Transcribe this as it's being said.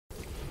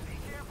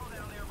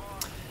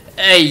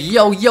Hey,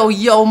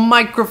 yo,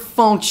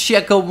 microphone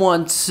checker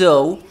 1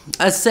 2.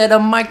 I said a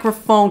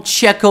microphone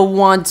checker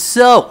 1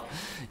 2.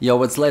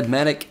 Yo, it's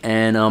Ledmatic,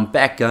 and I'm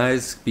back,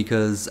 guys,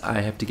 because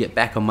I have to get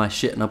back on my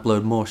shit and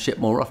upload more shit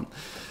more often.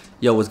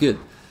 Yo, what's good?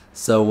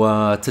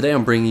 So, today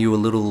I'm bringing you a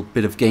little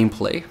bit of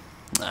gameplay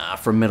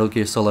from Metal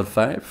Gear Solid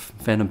 5,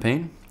 Phantom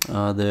Pain,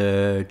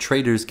 the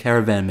Traitor's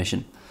Caravan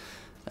mission.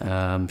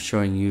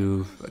 Showing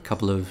you a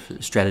couple of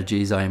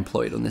strategies I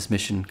employed on this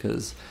mission,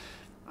 because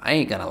I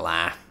ain't gonna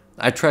lie.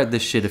 I tried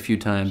this shit a few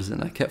times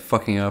and I kept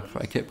fucking up.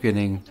 I kept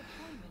getting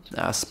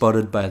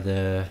spotted by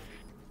the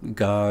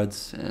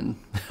guards, and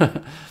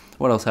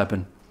what else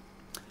happened?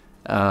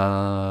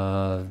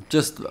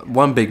 Just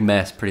one big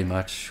mess pretty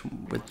much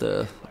with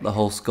the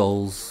whole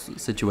skulls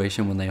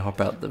situation when they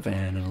hop out the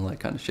van and all that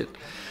kind of shit.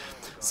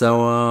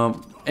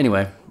 So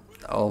anyway,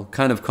 I'll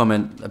kind of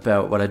comment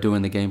about what I do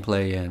in the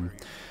gameplay, and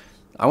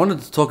I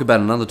wanted to talk about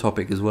another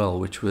topic as well,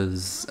 which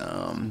was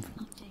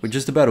we're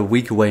just about a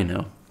week away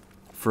now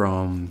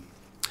from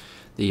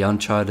the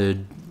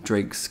Uncharted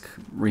Drake's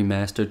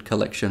remastered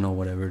collection, or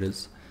whatever it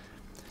is,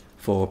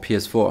 for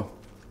PS4.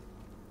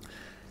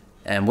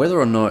 And whether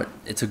or not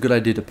it's a good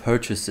idea to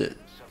purchase it.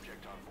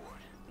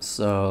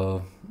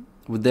 So,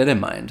 with that in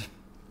mind,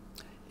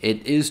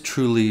 it is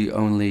truly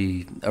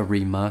only a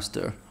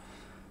remaster.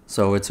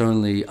 So it's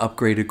only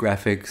upgraded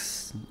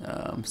graphics,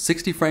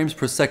 60 frames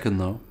per second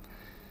though.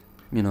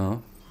 You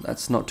know,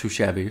 that's not too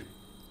shabby.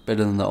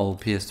 Better than the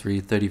old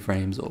PS3 30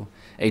 frames or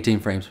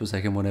 18 frames per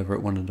second, whatever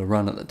it wanted to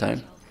run at the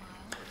time.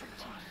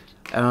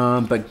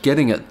 But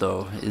getting it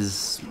though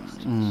is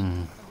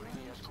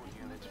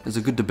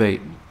a good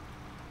debate.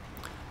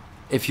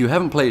 If you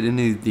haven't played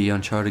any of the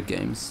Uncharted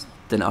games,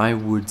 then I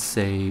would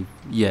say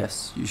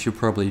yes, you should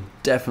probably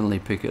definitely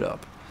pick it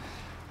up.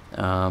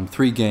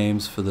 3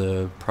 games for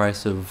the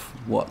price of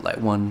what, like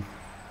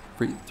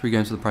three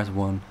games for the price of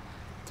one,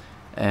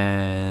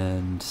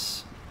 and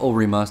all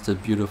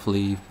remastered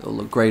beautifully. It'll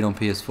look great on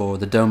PS4.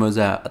 The demo's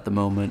out at the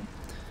moment.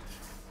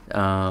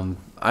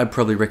 I'd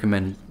probably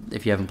recommend it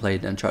if you haven't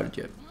played Uncharted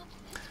yet.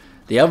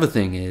 The other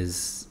thing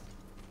is,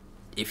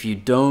 if you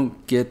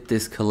don't get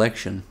this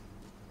collection,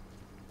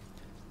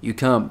 you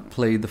can't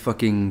play the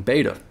fucking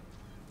beta.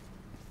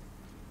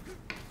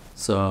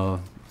 So,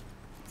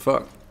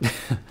 fuck.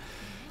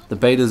 The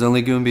beta's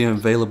only going to be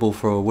available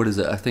for, what is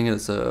it? I think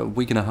it's a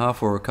week and a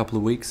half or a couple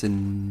of weeks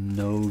in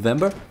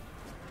November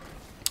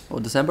or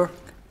December.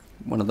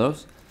 One of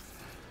those.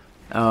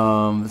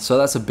 So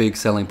that's a big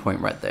selling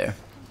point right there.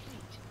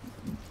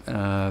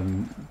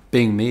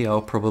 Being me,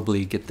 I'll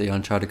probably get the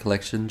Uncharted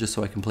collection just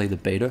so I can play the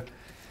beta,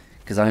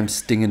 because I'm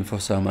stinging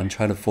for some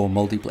Uncharted 4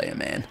 multiplayer,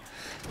 man.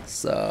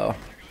 So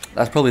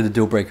that's probably the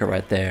deal breaker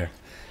right there.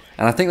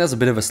 And I think that's a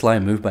bit of a sly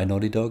move by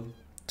Naughty Dog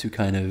to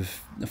kind of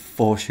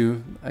force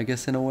you, I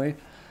guess, in a way.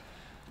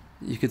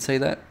 You could say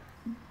that.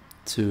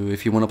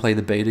 If you want to play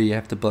the beta, you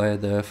have to buy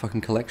the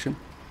fucking collection.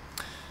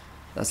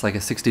 That's like a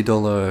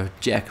 $60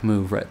 jack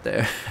move right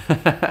there.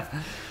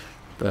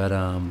 But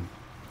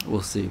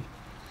we'll see.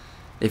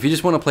 If you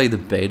just want to play the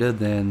beta,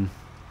 then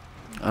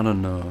I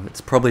don't know.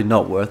 It's probably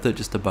not worth it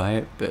just to buy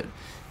it, but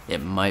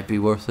it might be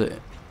worth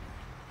it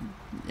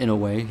in a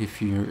way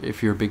if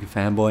you're a big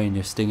fanboy and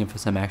you're stinging for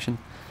some action.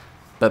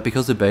 But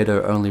because the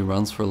beta only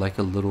runs for like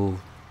a little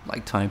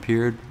time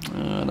period,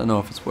 I don't know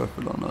if it's worth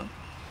it or not.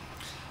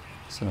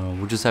 So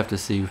we'll just have to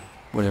see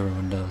what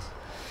everyone does.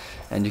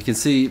 And you can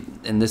see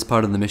in this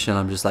part of the mission,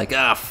 I'm just like,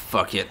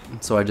 fuck it.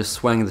 So I just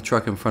swung the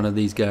truck in front of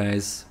these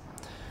guys,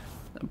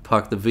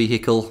 parked the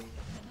vehicle,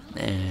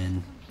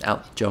 and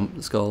out jump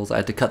the skulls. I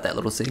had to cut that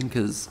little scene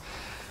because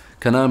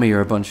Konami are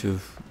a bunch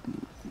of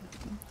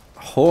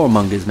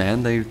whoremongers,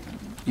 man.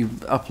 You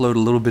upload a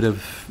little bit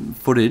of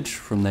footage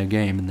from their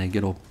game and they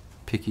get all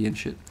picky and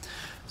shit.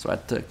 So I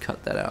had to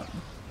cut that out.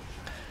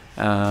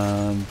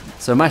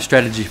 So my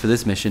strategy for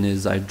this mission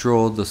is I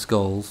draw the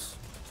skulls.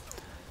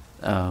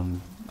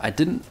 I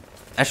didn't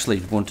actually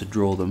want to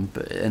draw them,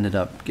 but it ended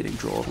up getting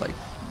drawn. Like,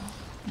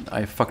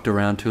 I fucked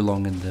around too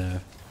long in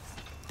the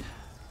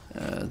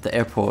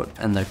airport,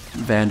 and the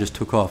van just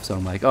took off. So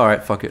I'm like, all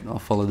right, fuck it, I'll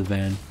follow the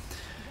van,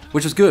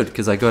 which was good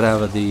because I got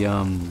out of the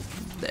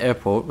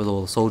airport where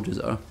all the soldiers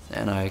are,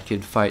 and I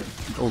could fight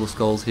all the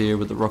skulls here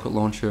with the rocket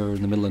launcher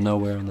in the middle of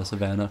nowhere in the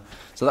savannah.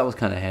 So that was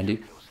kind of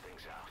handy.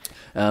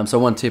 So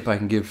one tip I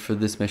can give for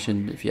this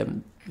mission, if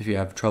you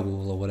have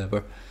trouble or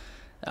whatever.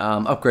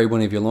 Upgrade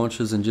one of your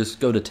launchers and just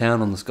go to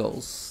town on the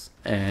skulls.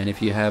 And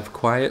if you have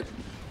quiet,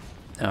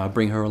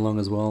 bring her along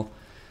as well.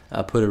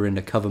 Put her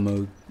into cover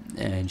mode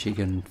and she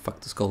can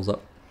fuck the skulls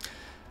up.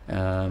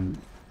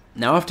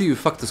 Now after you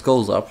fuck the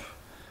skulls up,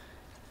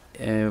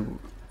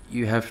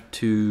 you have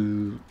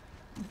to,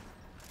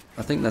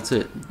 I think that's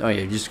it. Oh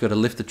yeah, you just got to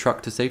lift the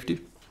truck to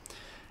safety.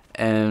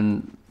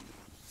 And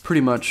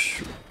pretty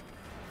much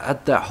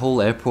at that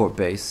whole airport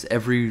base,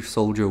 every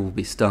soldier will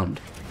be stunned.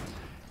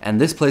 And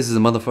this place is a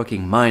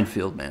motherfucking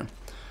minefield, man.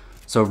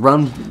 So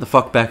run the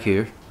fuck back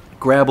here,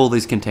 grab all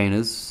these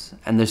containers,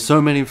 and there's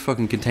so many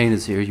fucking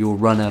containers here, you'll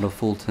run out of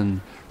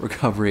Fulton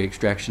recovery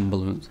extraction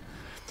balloons.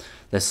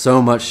 There's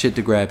so much shit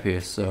to grab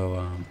here,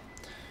 so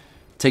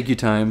take your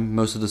time.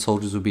 Most of the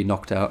soldiers will be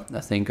knocked out.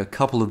 I think a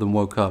couple of them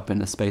woke up in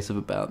the space of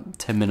about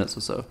 10 minutes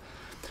or so.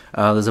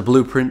 There's a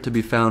blueprint to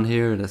be found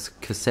here, there's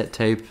cassette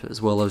tape,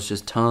 as well as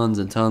just tons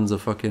and tons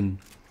of fucking,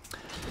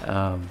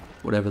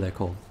 whatever they're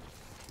called.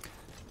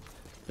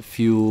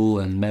 Fuel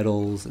and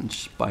metals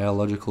and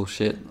biological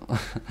shit.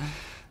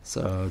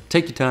 So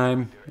take your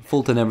time,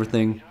 Fulton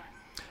everything.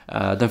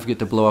 Don't forget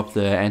to blow up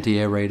the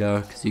anti-air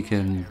radar, because you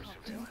can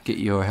get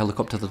your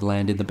helicopter to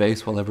land in the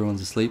base while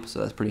everyone's asleep, so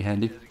that's pretty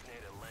handy.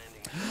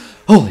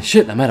 Holy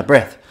shit, I'm out of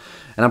breath.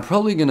 And I'm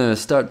probably gonna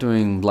start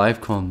doing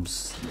live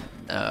comms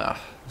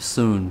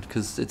soon,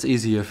 because it's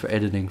easier for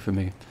editing for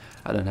me.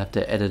 I don't have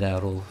to edit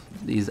out all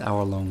these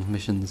hour-long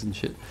missions and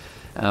shit.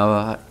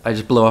 I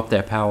just blow up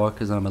their power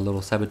because I'm a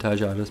little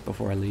sabotage artist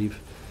before I leave.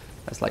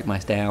 That's like my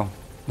style.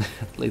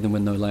 Leave them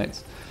with no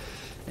lights.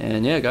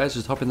 And yeah, guys,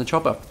 just hop in the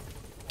chopper.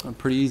 A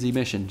pretty easy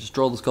mission. Just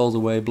draw the skulls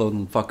away, blow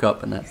them the fuck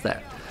up, and that's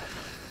that.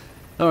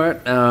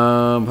 Alright,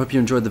 hope you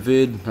enjoyed the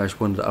vid. I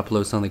just wanted to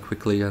upload something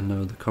quickly. I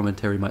know the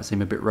commentary might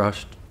seem a bit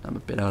rushed. I'm a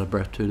bit out of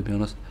breath too, to be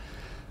honest.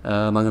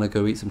 I'm gonna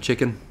go eat some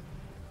chicken.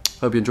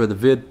 Hope you enjoyed the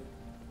vid.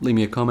 Leave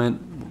me a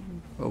comment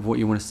of what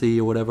you want to see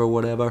or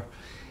whatever.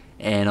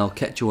 And I'll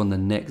catch you on the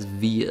next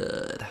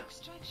vid.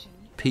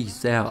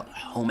 Peace out,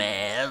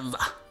 homies.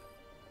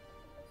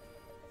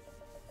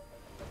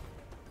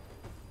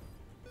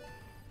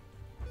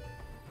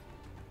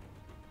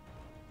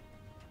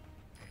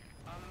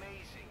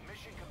 Amazing.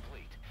 Mission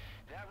complete.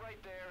 That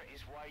right there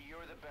is why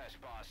you're the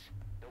best, boss.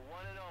 The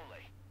one and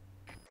only.